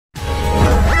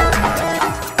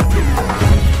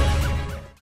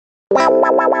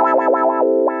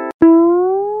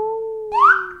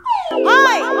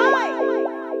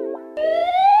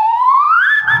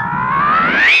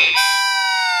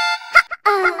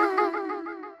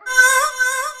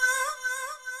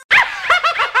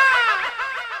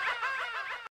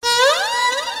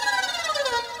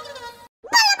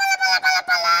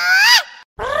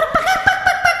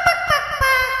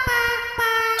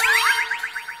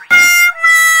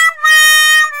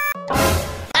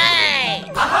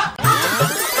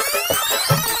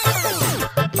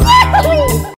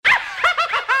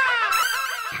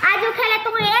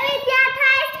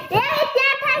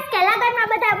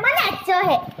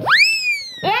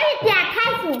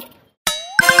છું.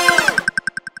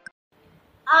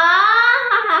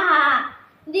 આહાહા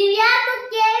દિવ્યા તું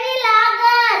કેવી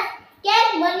લાગસ કે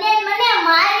મને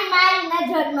મારી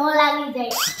નજર નો લાગી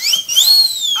જાય.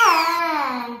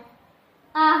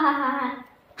 આહાહા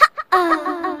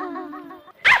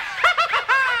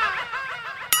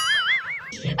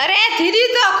અરે ધીરી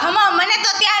તો ખમા મને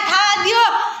તો ત્યાં થવા દ્યો.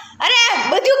 અરે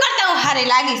બધું કરતા હું હારી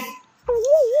લાગીશ.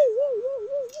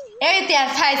 એવી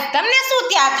ત્યાં થાય તમને શું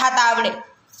ત્યાં થતા આવડે?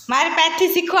 મારી પાસેથી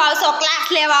શીખવા આવશો, ક્લાસ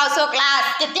લેવા આવશો, ક્લાસ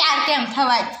કે ત્યાં કેમ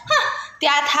થવાય?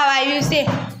 ત્યાં થવા આવ્યું છે.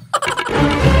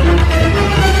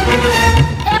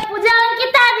 એ પૂજા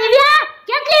અંકિતા દિવ્યા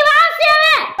કેટલી વાર છે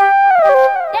હવે?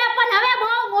 એ પણ હવે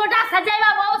બહુ મોઢા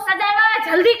સજાવ્યા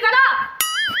જલ્દી કરો.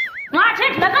 માઠે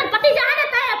લગન પતી જાય ને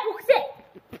તારે પૂછશે.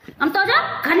 આમ તો જો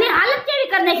ઘરની હાલત કેવી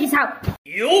કરી નાખી સાવ.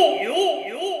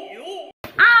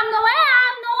 આમ નો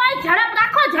હોય ઝડપ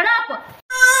રાખો ઝડપ.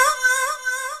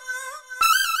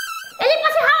 એની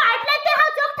પછી હા એટલે તે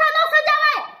હા ચોખ્ઠા નો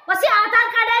સજાવાય. પછી આધાર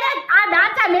કાર્ડ અરે આ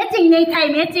ડાચા મેચિંગ નહીં થાય.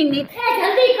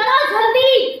 જલ્દી કરો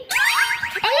જલ્દી.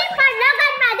 એલી પણ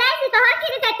લગનમાં જાય તો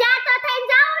હરખી રીતે ત્યાં તો થઈને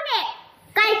જાવ ને.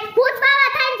 કઈ પૂછવા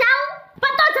થઈને જાવ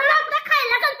પણ તો ઝડપ દેખાય.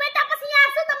 લગન પેટા પછી આ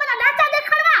શું તમારા ડાચા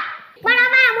દેખાડવા? પણ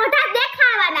અમારા મોઢા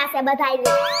દેખાડવાના છે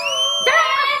બધાયને.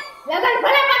 લગન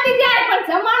ભલે પતી જાય પણ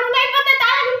જમવાનું નહીં પતે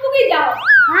તારે પૂગી જાવ.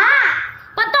 હા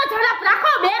પણ તો ઝડપ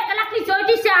રાખો. 2 કલાકની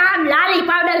ચોટી છે. આમ લાલી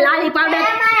પાવડર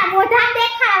અમારા મોઢા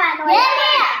દેખાડવાનો.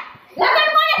 લગન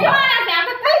કોને જોવાના છે?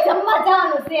 આપણે કઈ જમવા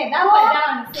જવાનું છે, ગામમાં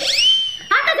જવાનું છે.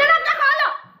 હા તો ઝડપ રાખો હાલો.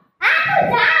 હા તું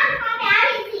જા મને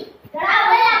આવી છી. જરા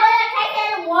બોલા થાય કે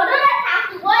એનું મોઢું ન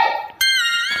થાતું હોય.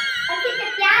 પછી કે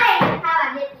ક્યારે ખાવા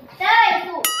દેતી. તય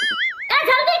તું એ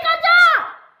જલ્દી કરજો.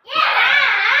 એ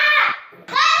હા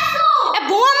કરશું. એ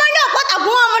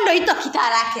ભૂવા મંડો ઈ તો ખીધા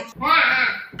રાખે. હા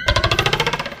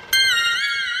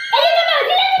એલી તમે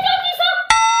હજી નથી જોતી છો?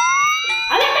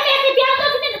 હવે તમે એની પ્યાર તો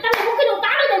છે ને તમે મૂકીને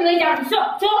ઉતારો દે લઈ જાવ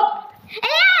છો.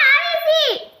 એ આવી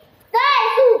છી. તય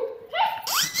તું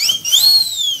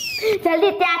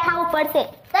જલ્દી ત્યાં થાવું પડશે.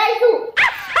 તય તું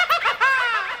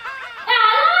એ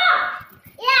હાલો.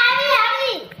 એ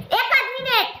આવી 1 જ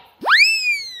મિનિટ.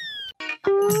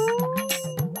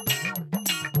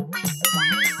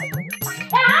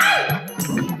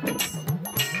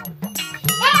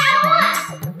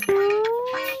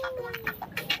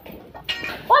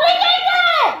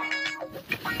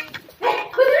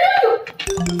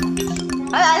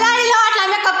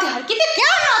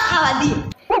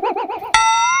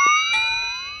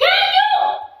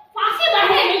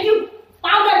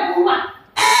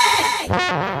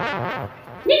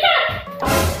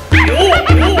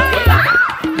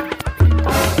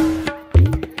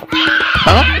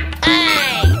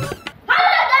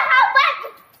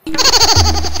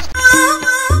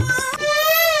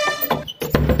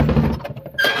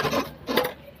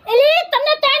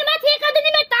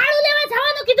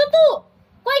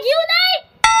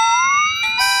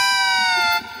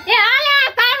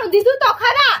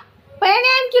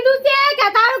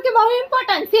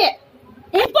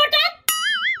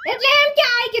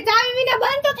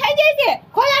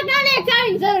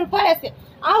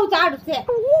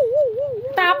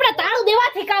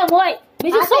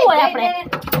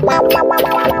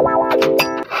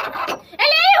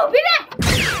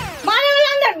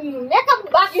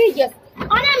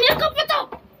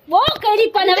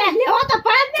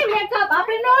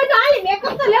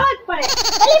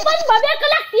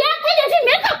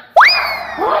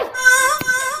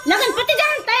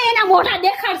 મોઢા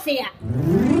દેખાડશે યાર.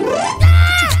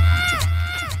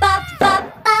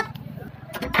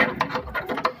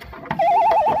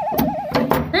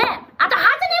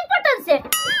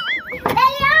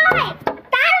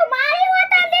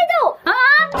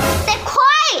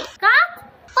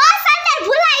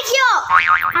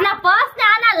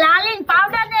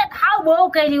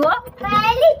 કર્યું હો.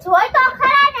 પહેલી જોઈ તો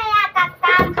ખરા ને આ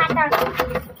કામ ખાતર.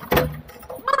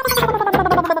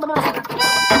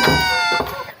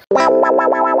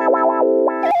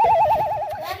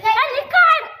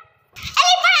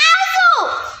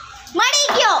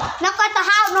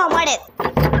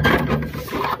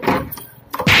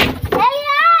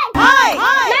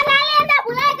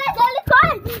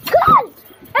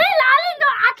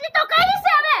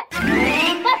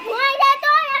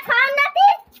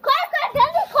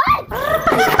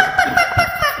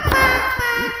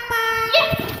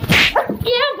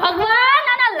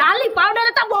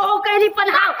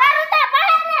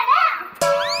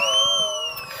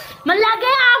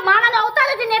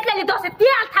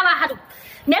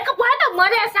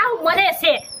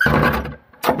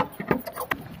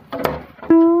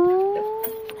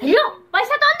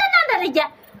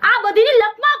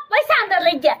 પૈસા અંદર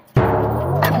લઈ ગયા.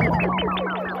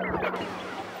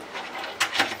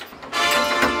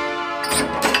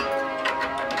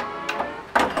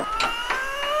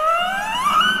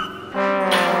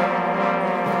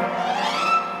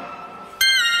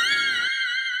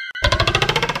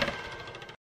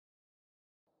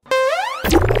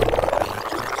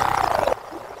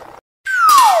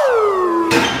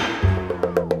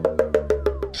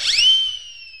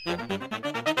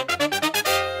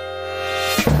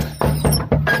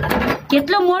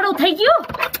 કેટલું મોડું થઈ ગયું.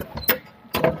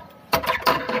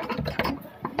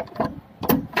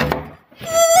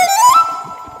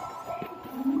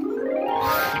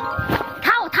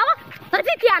 થાઓ થાઓ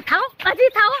હજી ત્યાં થાઓ હજી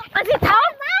થાઓ હજી થાઓ.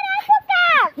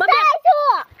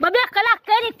 બબે કલાક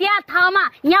કરી ત્યાં થાવામાં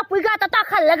અહીંયા પૂગા તો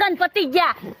આખા લગન પતી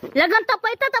ગયા. લગન તો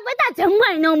પૈતા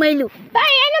જમવાય ન મળ્યું.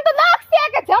 તઈ એને તો દખ છે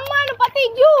કે જમવાનું પતી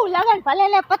ગયું, લગન ભલે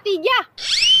લે પતી ગયા.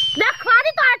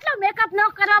 દખવારી તો આટલો મેકઅપ ન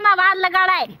કરવામાં વાર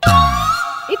લગાડાય.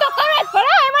 ઈ તો કરે જ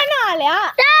પડે, એમાં ન હાલે.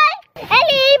 હા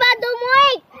એલી ઈ બધું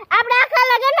મોય આપણે આખા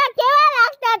લગનમાં કેવા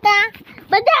રાખતા હતા,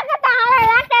 બધા કરતા હારા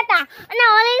રાખતા હતા. અને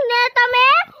ઓલીને તમે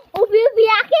ઊભી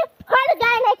ઊભી આખી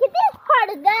હળગાઈ નાખી હતી.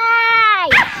 હળગાઈ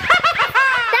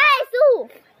તાય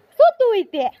શું તું ઈ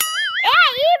તે એ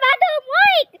ઈ બધું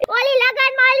મોય. ઓલી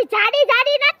લગનમાં ઓલી જાડી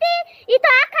જાડી નથી, ઈ તો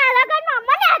આખા લગનમાં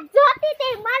મને જોતી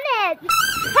હતી. મને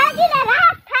થાગીને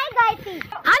રાત થઈ ગઈ હતી.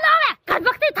 હાલો હવે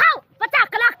ઘરભક્તિ થાવ. 50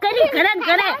 કલાક કરી ઘરે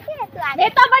ઘરે. એ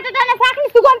તો બટાટાના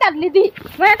શાકની સુગંધ જ લીધી,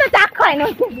 મને તો ચાખવાય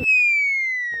નહોતી.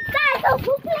 કાય તો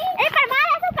ભૂખલી એ પણ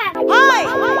મારે શું કામ.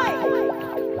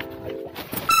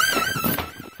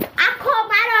 આખો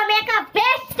મારો મેકઅપ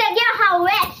બેસ્ટ ગયો. How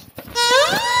waste.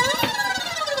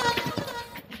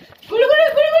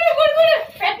 ગુડગુડ ગુડગુડ ગુડગુડ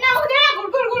પેટના ઉધેડા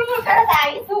ગુડગુડ ગુડગુડ કરતા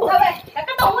આવી. શું હવે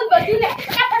નકર તો હું જ બધું લે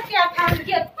ફટાફટ આ થામ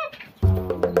ગયો.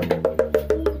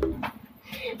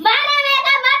 મારા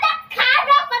મેકઅપ માટે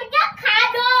ખાડો પર ગયા.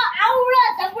 ખાડો આવડો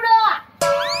ઝબડો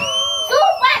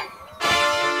સુપર.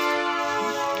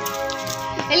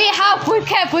 એલી હા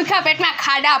ભૂખા પેટમાં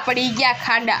ખાડા પડી ગયા.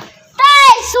 ખાડા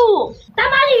તાય શું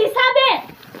તમારી હિસાબે.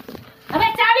 હવે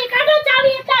ચાવી કાઢો.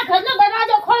 ચાવી એટલા ઘરનો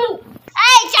દરવાજો ખોલું.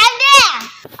 એય ચાવી દે.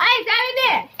 આય ચાવી દે.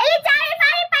 એલી ચાવી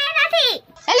મારી પાસે નથી.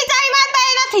 એલી ચાવી મારી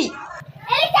પાસે નથી.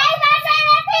 એલી ચાવી મારી પાસે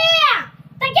નથી.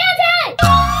 તો ક્યાં જાય?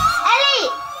 એલી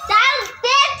ચાલ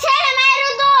તે છે ને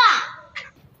મારું તો.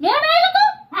 મે મારું તો?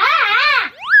 હા હા.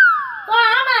 તો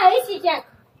આમાં હઈસી છે.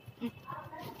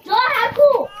 જો હાકુ.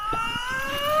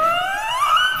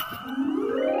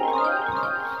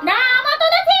 ના આમાં તો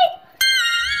નથી.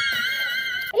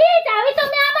 એ ચાવી તો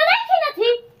મેં આમાં રાખી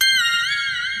નથી.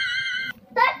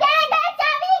 તો ક્યાં ગઈ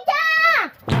ચાવી ક્યાં?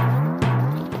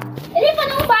 એલી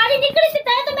પણ હું બહાર નીકળી હતી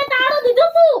ત્યારે તો મેં તાળું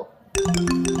દીધું તું.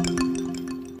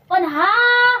 પણ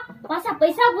હા પાછા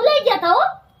પૈસા ભૂલાઈ ગયા તા. હો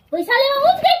પૈસા લેવા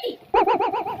હું જ ગઈ હતી.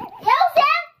 એવું છે?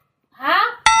 હા.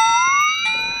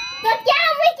 તો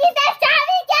ક્યાં મૂકી તે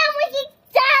ચાવી? ક્યાં મૂકી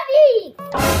ચાવી?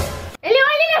 એલી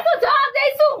ઓલીને શું જવાબ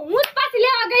દઈશું? હું જ પાછી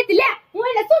લેવા ગઈ હતી. લે હું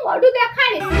એને શું મોઢું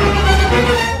દેખાડીશ?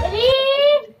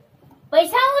 એલી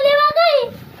પૈસા હું લેવા ગઈ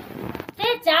તે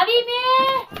ચાવી મે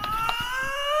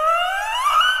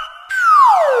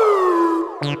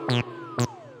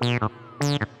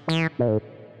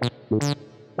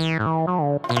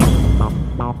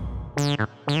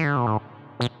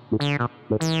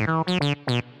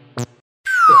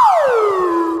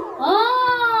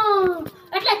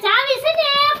એટલે ચાવી છે ને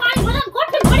પાણી ભરામ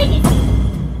કોઠી પડી ગઈ.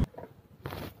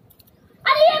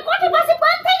 અરે એ કોઠી પાસે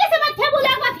બંધ થઈ ગઈ છે મારા થેબુ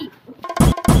લાગવાથી.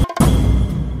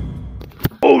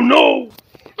 Oh no!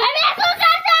 હવે શું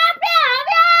કરજો આપણે?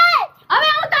 હવે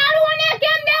હું તારું અને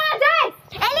કેમ દેવા જાય?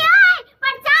 એલી ઓય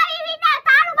પણ ચાવી વિના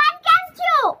તારું બંધ કેમ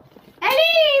થયું?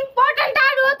 એલી ઇમ્પોર્ટન્ટ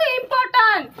તાળું હતું.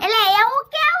 ઇમ્પોર્ટન્ટ એટલે એવું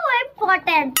કેવું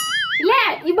ઇમ્પોર્ટન્ટ? લે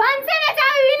ઈ બંધ છે ને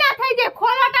ચાવી વિના થઈ જાય.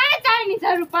 ખોલવા ટાણે ચાવીની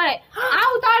જરૂર પડે.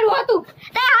 આવું તાળું હતું.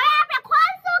 તે હવે આપણે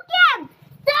ખોલશું કેમ?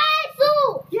 તે શું?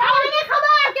 મને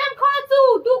ખબર કેમ ખોલશું.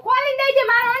 તું ખોલી દેજે.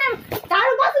 મારો ને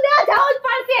તાળું પાછું દેવા જવું જ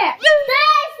પડશે. તે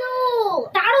શું?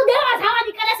 તાળું દેવા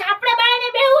જવાની કરે છે. આપણે બાયને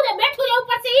બેહું ને બેઠું રહેવું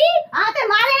પડશે ઈ. હા તે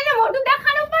મારે એને મોઢું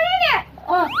દેખાડવું પડે ને.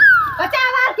 50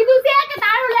 વાર કીધું છે કે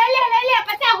તાળું લઈ લે.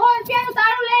 50 રૂપિયાનું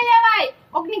તાળું લઈ લેવાય.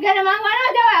 કોકની ઘરે માંગવા ન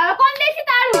જવાય. હવે કોણ દેશે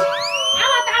તાળું?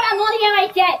 આવા તાળા નો લેવાય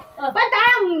જાય. પણ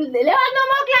તાળું લેવા ન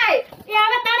મોકલાય. એ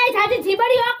હવે તાણે જાજી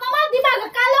જીબડી ઓકમાં દિમાગ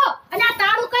કાલો અને આ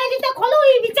તાળું કઈ રીતે ખોલું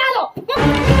ઈ વિચારો.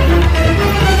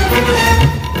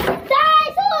 તાય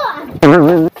શું?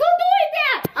 શું તું તે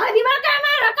આ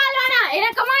દિમાગમાં રકાલવાના એને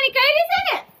કમાણી કરી છે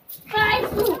ને. તાય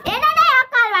શું? એને નહીં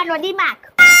અકાલવાનો દિમાગ.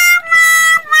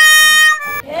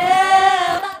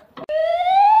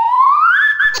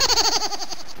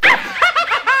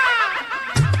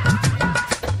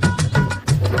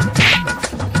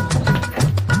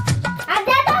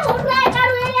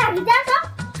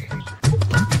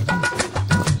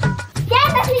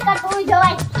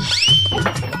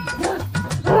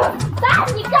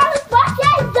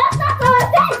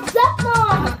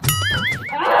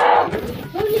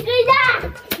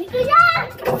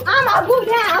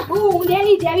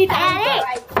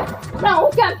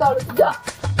 તોડું છું, જો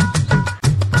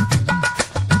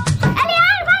અરે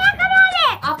યાર મારા કરો રે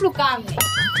આપણું કામ છે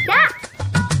જા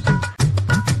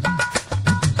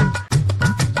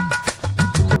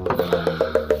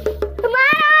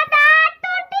મારો દાંત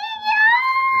તૂટી ગયો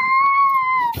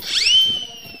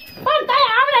પણ તઈ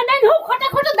આવડે નહીં હું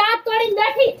ખોટું દાંત તોડીને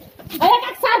બેઠી હવે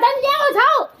કાક સાધન લેવો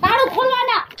જાવ તાળું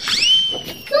ખોલવાના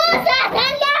શું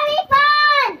સાધન લાવી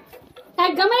પણ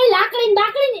કાઈ ગમે ઈ લાકડી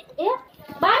એ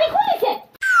બારી ખોલી છે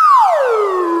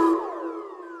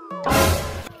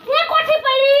એ કોઠી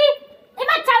પડી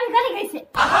એમાં ચાવી કરી ગઈ છે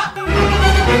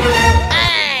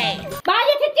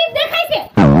બારીથી ચીપ દેખાય છે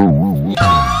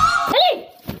અલી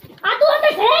આ તું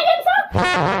અંદર ઘરે કેમ છો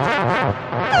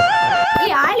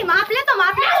એ હાલી માપ લે તો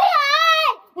માપ લે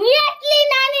હું એટલી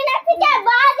નાની નથી કે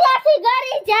બારીથી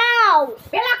ગરી જાવ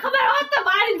પેલા ખબર હોત તો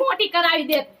બારી મોટી કરાવી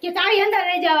દે કે ચાવી અંદર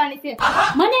રહી જવાની છે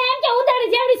મને એમ કે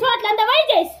ઉધારી જેવડી છો એટલે અંદર વઈ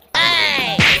જઈશ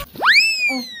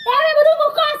હવે બધું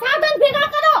મૂકો સાધન ભેગા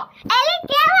કરો એલી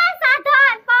કેવા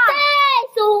સાધન પણ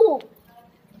શું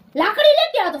લાકડી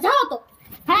લેતી આવો તો જાઓ તો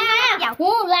હા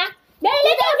હું લાગ બે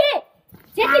લઈ જાઓ જે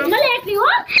જેટલી મળે એટલી હો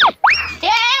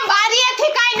એ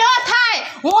બારીએથી કાઈ ન થાય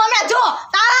હું હમણાં જો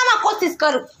તાળામાં કોશિશ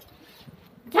કરું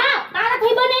જા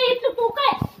તારાથી બને એટલું તું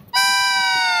કર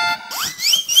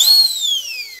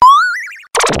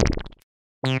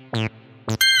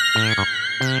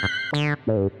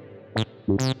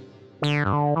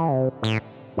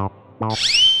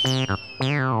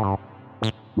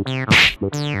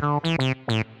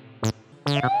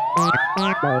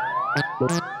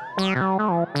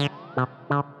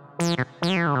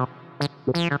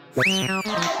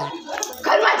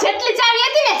ઘરમાં જેટલી ચાવી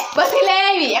હતી ને બધી લઈ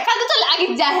આવી એકાદ તો લાગી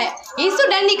જ જાહે ઈ શું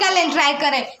દંડિકા લઈને ટ્રાય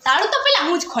કરે તાળું તો પેલા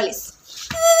હું જ ખોલીશ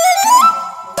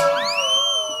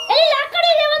એલી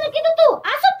લાકડી લેવાનું કીધું તું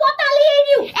આ શું પોતા લઈ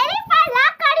આવ્યું એની પર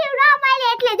લાકડી ન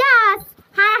મળી એટલે જા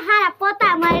હારા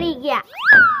પોતા મળી ગયા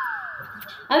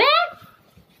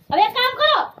હવે કામ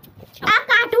કરો આ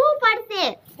કાઢવું પડશે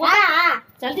હા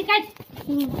જલ્દી કાઢ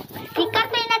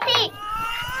નીકળતી નથી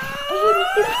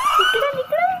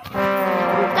નીકળો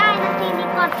કાઈ નથી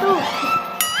નીકળતું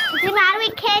જે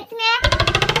મારું ખેંચ ને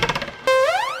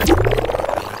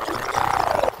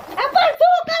આ પણ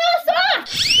શું કરો છો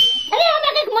અરે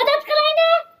આમાં કઈક મદદ કરાય ને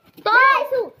તો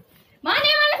શું માને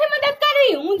વાળાથી મદદ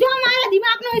કરી હું જો મારા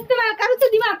દિમાગનો ઇસ્તેમાલ કરું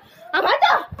છું દિમાગ આ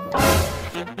ભાતો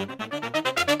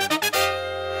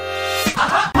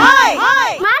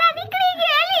મારા નીકળી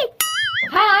ગઈ એલી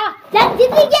હા જબ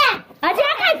જીતી ગયા આજે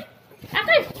આકાશ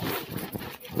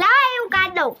લાવ એવું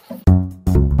કાઢ દઉં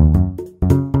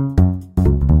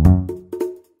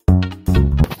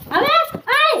હવે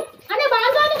આય અને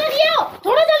બાંધવાનું કરી આવો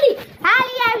થોડો જલ્દી હા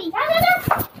લઈ આવી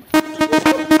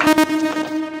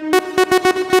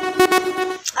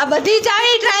આ બધી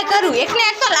ચાવી ટ્રાય કરું એકને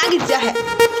એક તો લાગી જ જાહે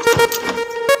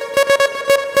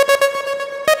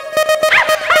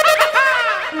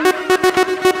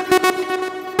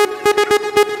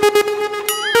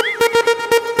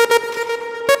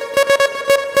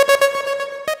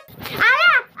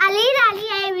આ લઈ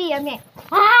આવી અમે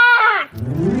હા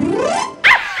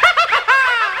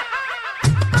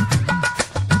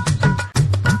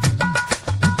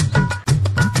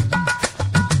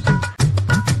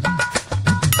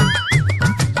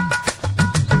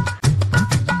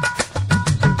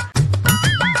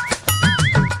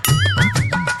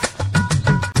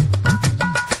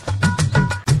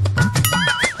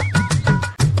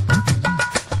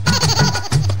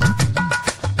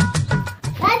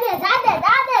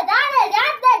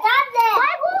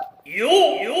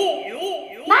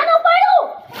નાનું પડું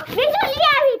બીજું લઈ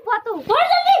આવી પોતું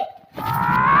થોડ જલ્દી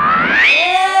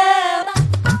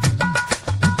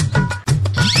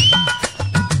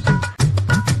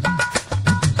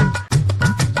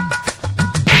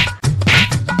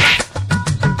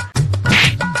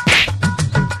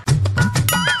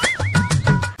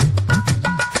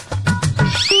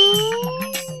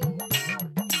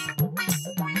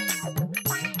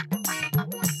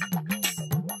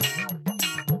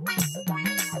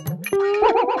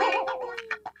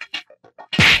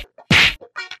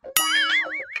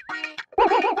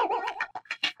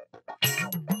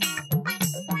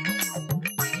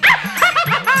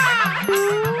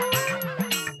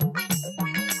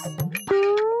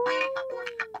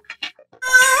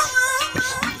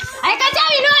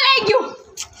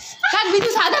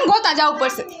ગોતા જવું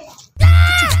પડશે.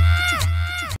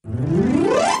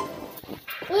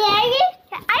 એ આવી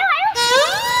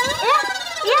આયો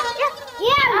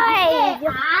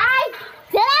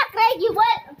જરા કઈ ગયું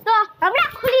બોલ તો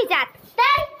હમણાં ખુલી જાત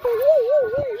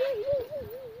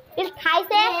એ ખાય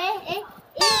છે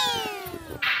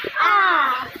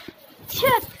આ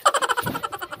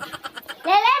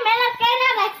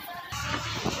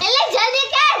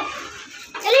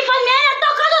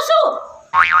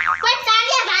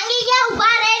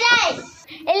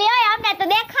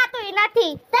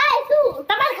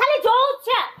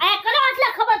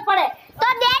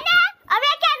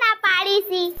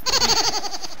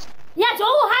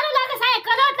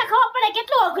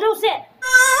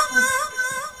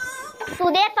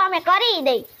ખોલી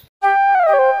દઈ.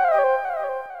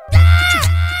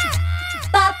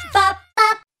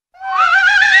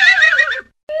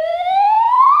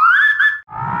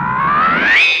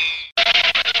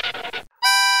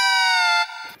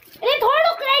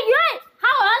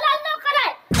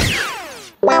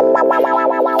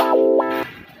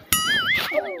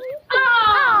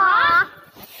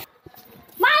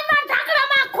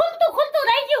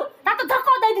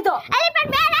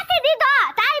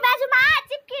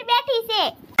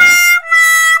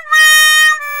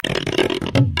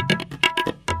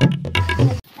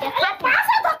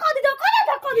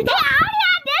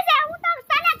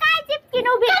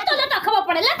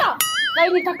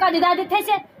 ધક્કા દીધા થઈ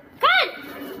છે કાન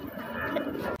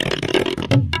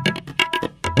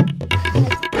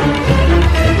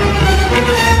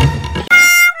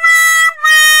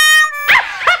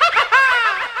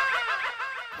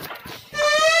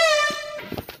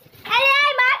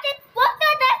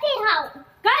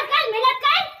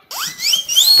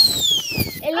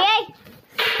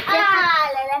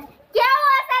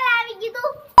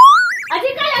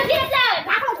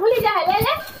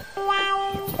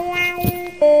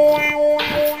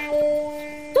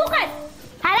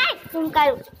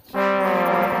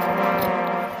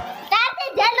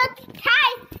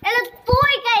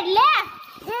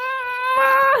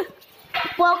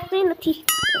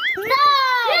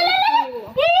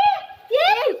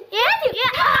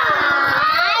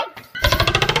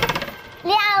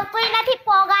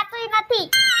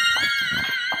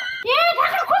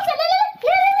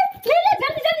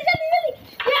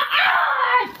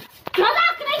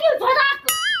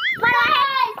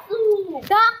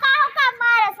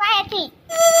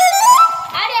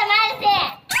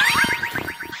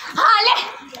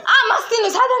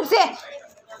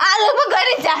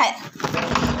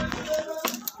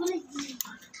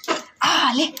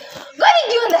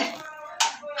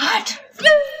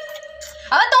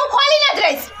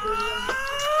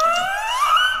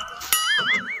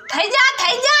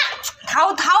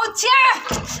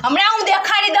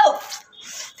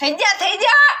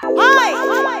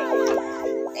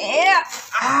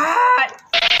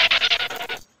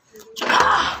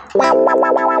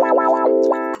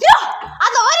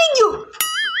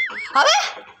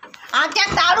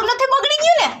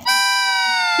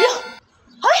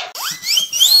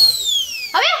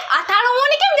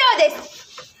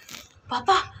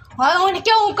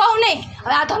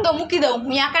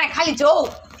ખાલી જોઉં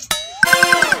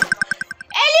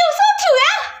એલ્યું શું થયું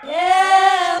હે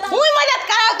હું મદદ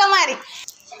કરાવ તમારી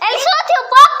એ શું થયું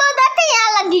પગ તો નથી આ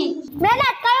લગી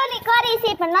મહેનત કયો ની કરી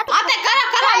છે પણ નથી આપે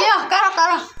કરો લ્યો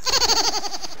કરો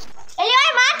એલી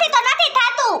ઓય માથી તો નથી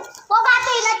થાતું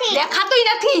પોગાતુંય નથી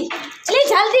દેખાતુંય નથી એલી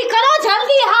જલ્દી કરો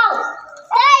જલ્દી હાવ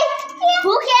એ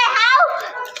ભૂખે હાવ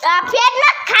પેટ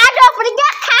ના ખાડો પડી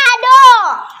જા ખાડો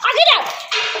આગળ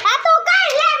આ તો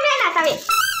કાઈ લે મહેનત હવે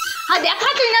હા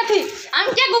દેખાતું નથી આમ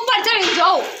ક્યાંક ઉપર ચડી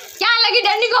જોઉં ક્યાં લગી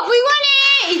દંડી કો પૂઈવો ને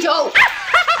ઈ જોઉં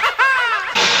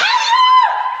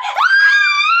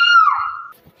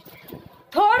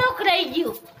થોડુંક રહી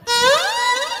ગયું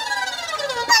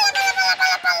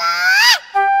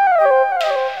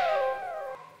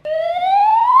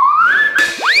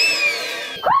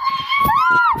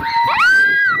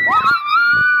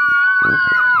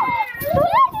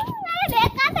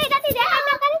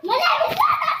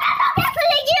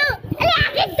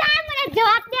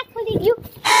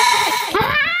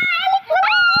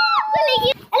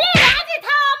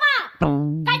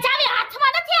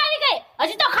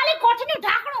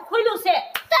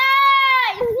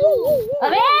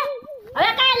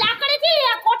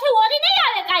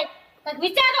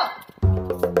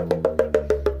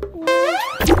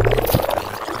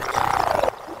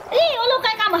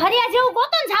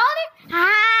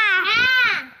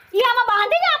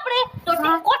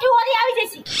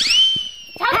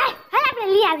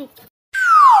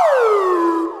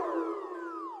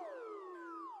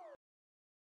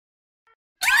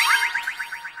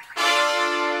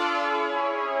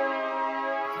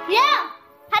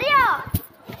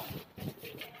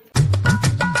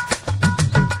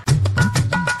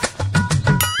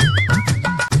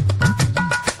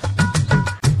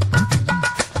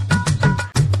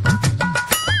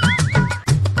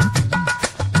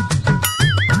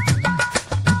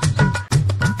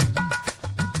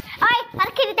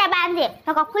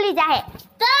ખુલી જાહે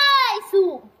તઈ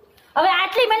શું હવે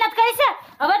આટલી મહેનત કરી છે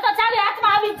હવે તો ચાવી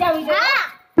હાથમાં આવી જ જાવી જોઈએ હા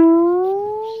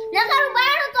નકરું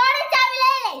બાયણું તોડી ચાવી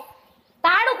લઈ લઈશ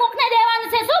તાળું કોકને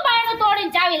દેવાનું છે શું બાયણું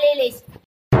તોડીને ચાવી લઈ લઈશ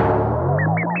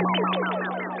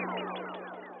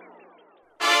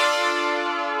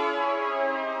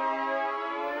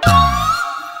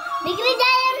નીકળી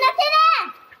જાય એમ નથી ને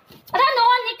અરે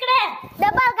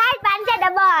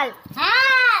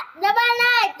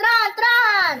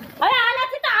હવે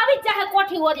આનાથી તો આવી જ જાહે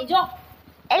કોઠી ઓરી જો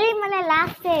એલી મને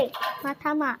લાગશે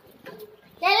માથામાં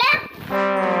લે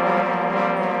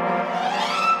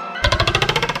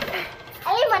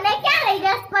એલી મને ક્યાં લઈ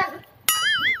જસ પણ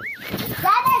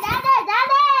દાદા દાદા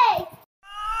દાદા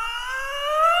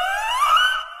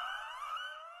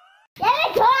એલી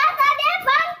જોવા તો દે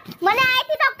પણ મને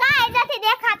આઈથી તો કાઈ નથી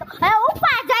દેખાતો હવે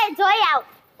ઉપર જઈ જોઈ આવ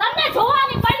તમને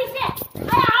જોવાની પડી છે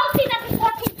હવે આવતી નથી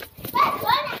કોઠી બસ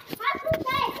જો ને હાથું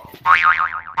જાય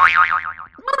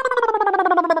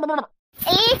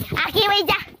એલી આખી વઈ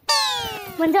જા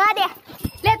મને જોવા દે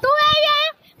લે તું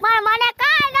આવી મને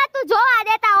કાઈ નતું જોવા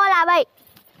દેતા ઓલા ભાઈ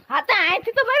હા તો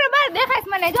અહીંથી તો બરાબર દેખાય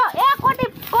મને જો એ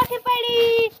કોઠી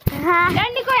પડી હા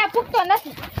દંડી કોઈ ફૂકતો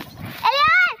નથી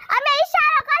એલી અમે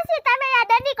ઈશારો કરશી તમે આ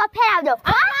દંડી કો ફેરાવ દો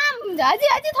આમ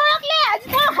હજી થોડોક લે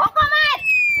હજી થોડો ભોકો માર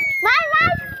માર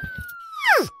માર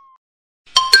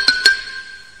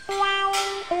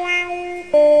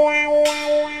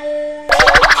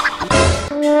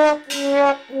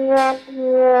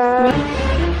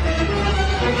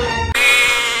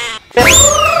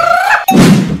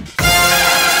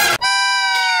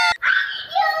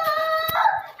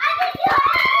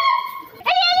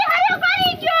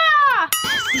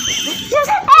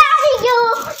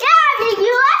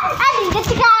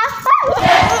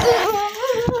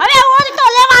હવે ઓરી તો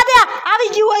લેવા દે આવી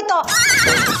ગયું હોય તો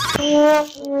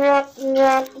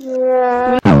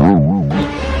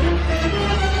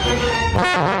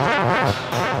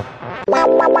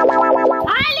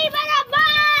આલી બરાબર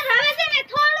હવે છે ને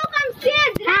થોડુંક આમ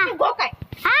સેજ ગોકાય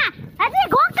હા હજી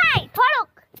ગોકાય થોડુંક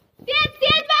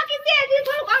તેજ બાકી છે હજી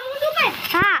થોડુંક આમ ઊંધું કાય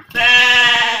હા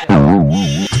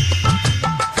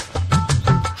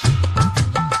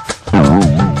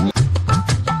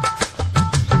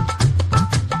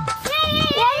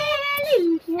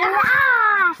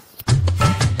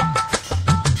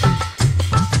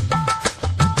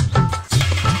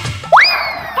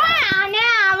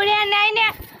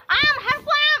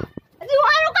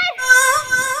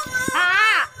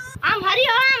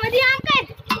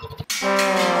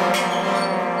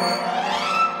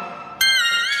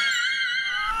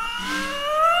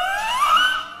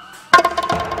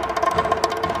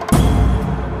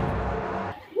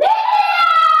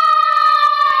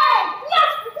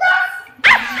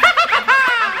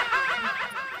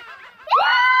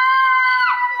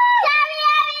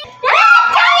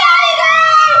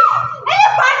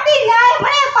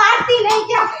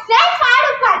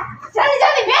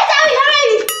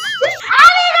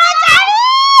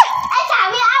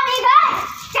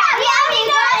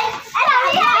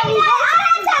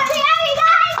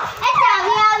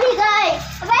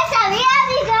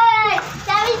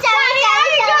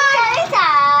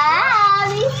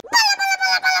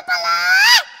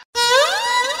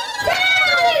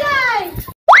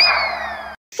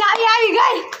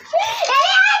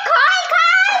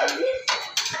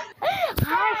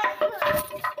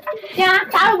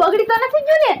ત્યાં તારું બગડી તો નથી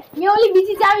ગયું ને મેં ઓલી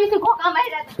બીજી ચાવી થી ખોખા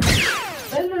માર્યા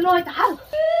હતા એનું નો તો હાલ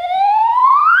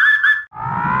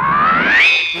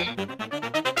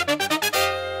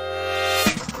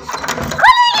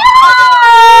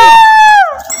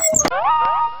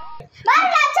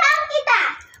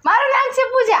મારું નામ છે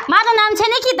પૂજા મારું નામ છે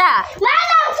નિકિતા મારું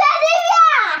નામ છે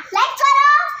દિવ્યા લાઈક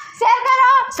કરો શેર કરો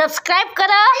સબસ્ક્રાઇબ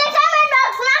કરો અને